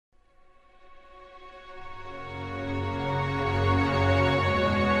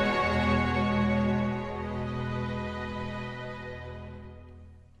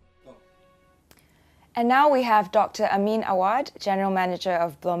And now we have Dr. Amin Awad, General Manager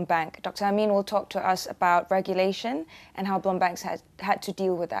of Blom Bank. Dr. Amin will talk to us about regulation and how Blom Banks has had to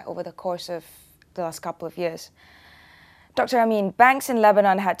deal with that over the course of the last couple of years. Dr. Amin, banks in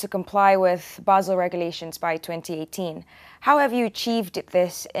Lebanon had to comply with Basel regulations by 2018. How have you achieved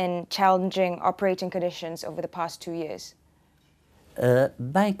this in challenging operating conditions over the past 2 years?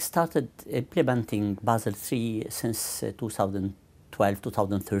 Banks started implementing Basel III since 2012,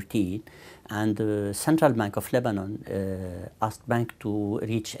 2013, and the Central Bank of Lebanon asked banks to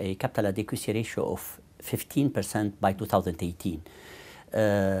reach a capital adequacy ratio of 15% by 2018.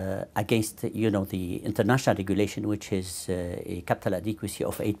 Against, the international regulation, which is a capital adequacy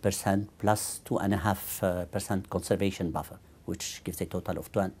of 8% plus 2.5% conservation buffer, which gives a total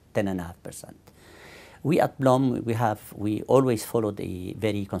of 10.5%. We at Blom, we always followed a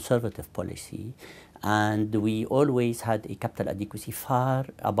very conservative policy, and we always had a capital adequacy far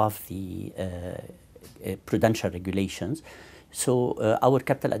above the prudential regulations. So our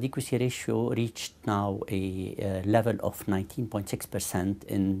capital adequacy ratio reached now a level of 19.6%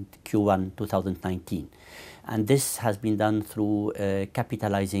 in Q1 2019. And this has been done through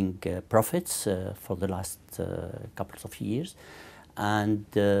capitalizing profits for the last couple of years. And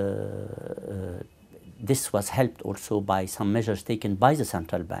this was helped also by some measures taken by the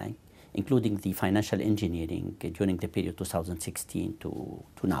central bank, including the financial engineering during the period 2016 to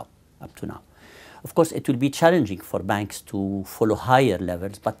now, up to now. Of course, it will be challenging for banks to follow higher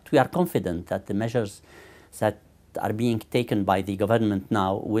levels, but we are confident that the measures that are being taken by the government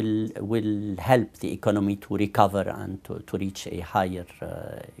now will help the economy to recover and to reach a higher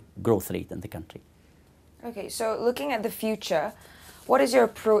growth rate in the country. Okay, so looking at the future, what is your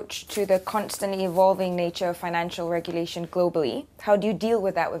approach to the constantly evolving nature of financial regulation globally? How do you deal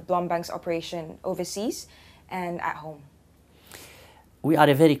with that with Blom Bank's operation overseas and at home? We are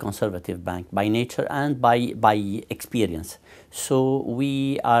a very conservative bank by nature and by experience. So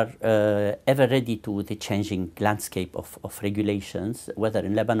we are ever ready to the changing landscape of regulations, whether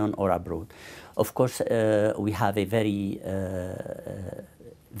in Lebanon or abroad. Of course, we have a very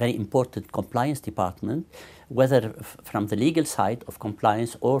important compliance department, whether from the legal side of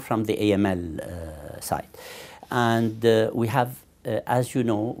compliance or from the AML side. And we have, as you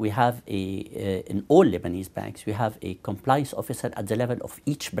know, we have in all Lebanese banks, we have a compliance officer at the level of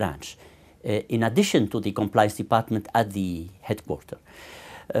each branch, in addition to the compliance department at the headquarters.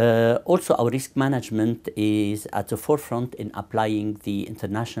 Also, our risk management is at the forefront in applying the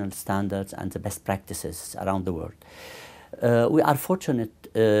international standards and the best practices around the world. We are fortunate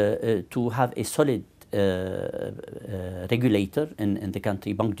to have a solid regulator in the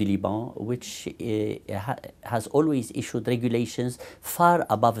country, Banque du Liban, which has always issued regulations far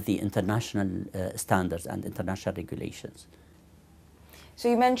above the international standards and international regulations. So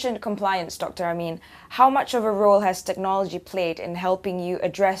you mentioned compliance, Dr. Amin. How much of a role has technology played in helping you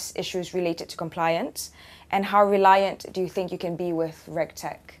address issues related to compliance? And how reliant do you think you can be with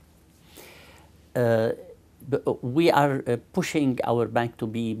RegTech? We are pushing our bank to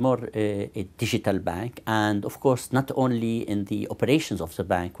be more a digital bank, and of course not only in the operations of the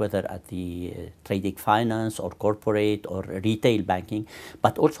bank, whether at the trading finance or corporate or retail banking,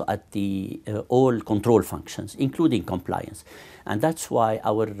 but also at the all control functions, including compliance. And that's why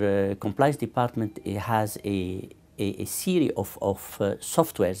our compliance department has a series of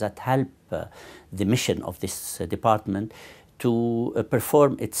softwares that help the mission of this department to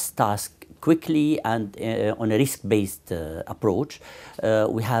perform its task quickly and on a risk-based approach.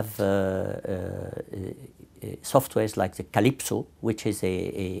 We have softwares like the Calypso, which is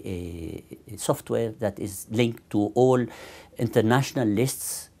a software that is linked to all international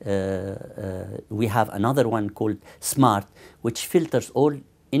lists. We have another one called Smart, which filters all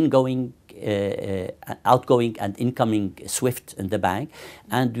ingoing, outgoing and incoming SWIFT in the bank.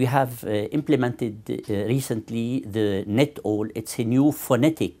 And we have implemented recently the NetAll. It's a new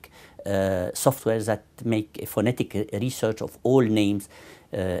phonetic software that make a phonetic research of all names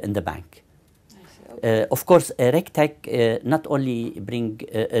in the bank. Okay. Of course, RegTech not only bring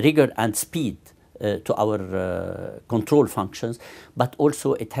rigor and speed to our control functions, but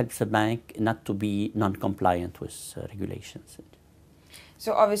also it helps the bank not to be non-compliant with regulations.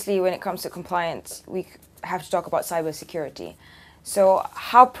 So obviously, when it comes to compliance, we have to talk about cybersecurity. So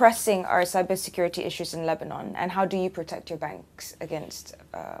how pressing are cybersecurity issues in Lebanon, and how do you protect your banks against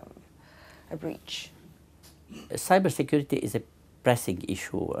a breach? Cybersecurity is a pressing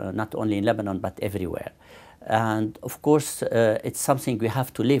issue, not only in Lebanon, but everywhere. And of course, it's something we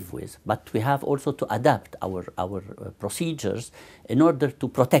have to live with, but we have also to adapt our procedures in order to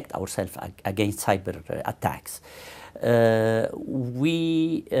protect ourselves against cyber attacks.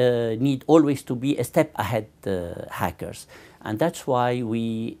 we need always to be a step ahead hackers. And that's why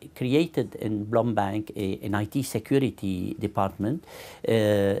we created in Blom Bank an IT security department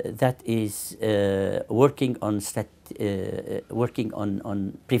that is working on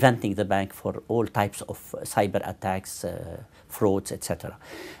preventing the bank for all types of cyber attacks, frauds, etc.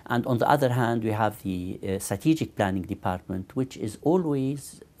 And on the other hand, we have the strategic planning department, which is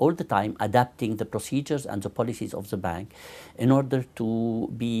always, all the time, adapting the procedures and the policies of the bank in order to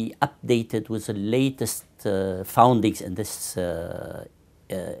be updated with the latest foundings in this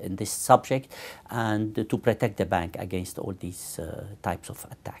subject, and to protect the bank against all these types of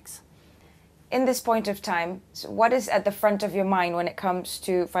attacks. In this point of time, so what is at the front of your mind when it comes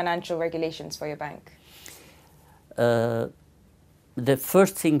to financial regulations for your bank? The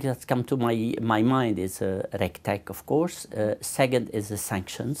first thing that's come to my mind is RegTech, of course. Second is the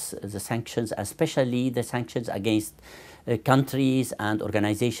sanctions, especially the sanctions against countries and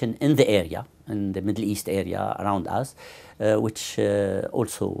organizations in the area, in the Middle East area around us, which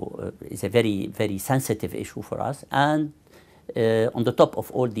also is a very, very sensitive issue for us. And on the top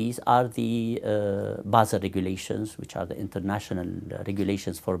of all these are the Basel regulations, which are the international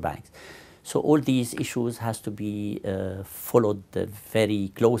regulations for banks. So all these issues has to be followed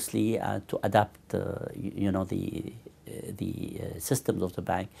very closely to adapt, you know, the systems of the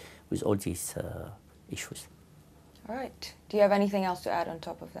bank with all these issues. All right. Do you have anything else to add on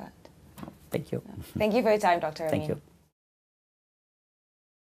top of that? Thank you. Thank you for your time, Dr. Amin. Thank you.